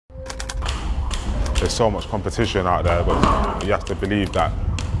there's so much competition out there, but you have to believe that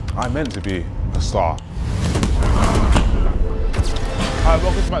I'm meant to be a star. Hi,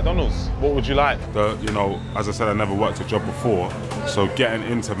 welcome to McDonald's. What would you like? You know, as I said, I never worked a job before, so getting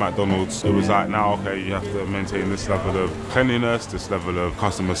into McDonald's, it was like, now, okay, you have to maintain this level of cleanliness, this level of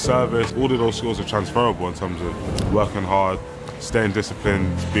customer service. All of those skills are transferable in terms of working hard, staying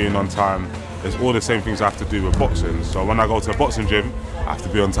disciplined, being on time. It's all the same things I have to do with boxing. So when I go to a boxing gym, I have to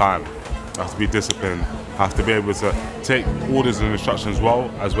be on time. I have to be disciplined. I have to be able to take orders and instructions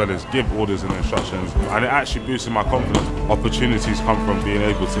well as give orders and instructions. And it actually boosted my confidence. Opportunities come from being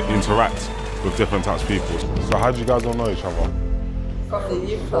able to interact with different types of people. So how do you guys all know each other? From the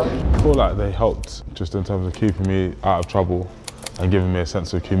youth club. I feel like they helped just in terms of keeping me out of trouble and giving me a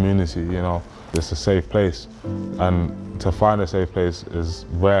sense of community, you know. It's a safe place, and to find a safe place is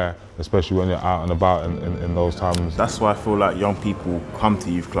rare, especially when you're out and about in those times. That's why I feel like young people come to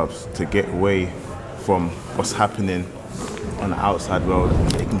youth clubs, to get away from what's happening on the outside world.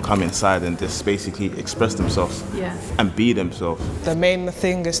 They can come inside and just basically express themselves and be themselves. The main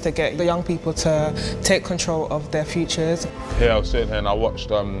thing is to get the young people to take control of their futures. Here I was sitting here and I watched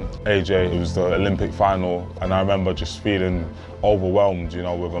AJ, it was the Olympic final, and I remember just feeling overwhelmed, you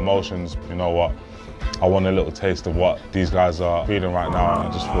know, with emotions. You know what, I want a little taste of what these guys are feeling right now, and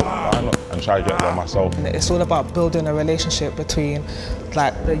I just thought, why not? And try to get there myself. It's all about building a relationship between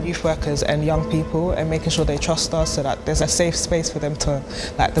like the youth workers and young people, and making sure they trust us so that there's a safe space for them to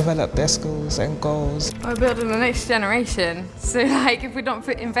like develop their skills and goals. We're building the next generation, so like if we don't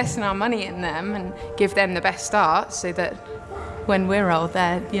invest our money in them and give them the best start, so that when we're old,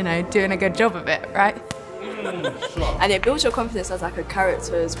 they're, you know, doing a good job of it, right? And it builds your confidence as like a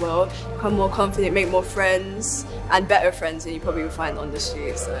character as well. Become more confident, make more friends, and better friends than you probably would find on the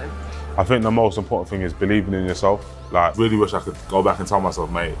street. So I think the most important thing is believing in yourself. Like, really wish I could go back and tell myself,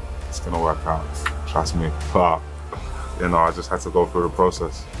 mate, it's gonna work out, trust me. But, you know, I just had to go through the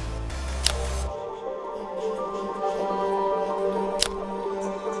process.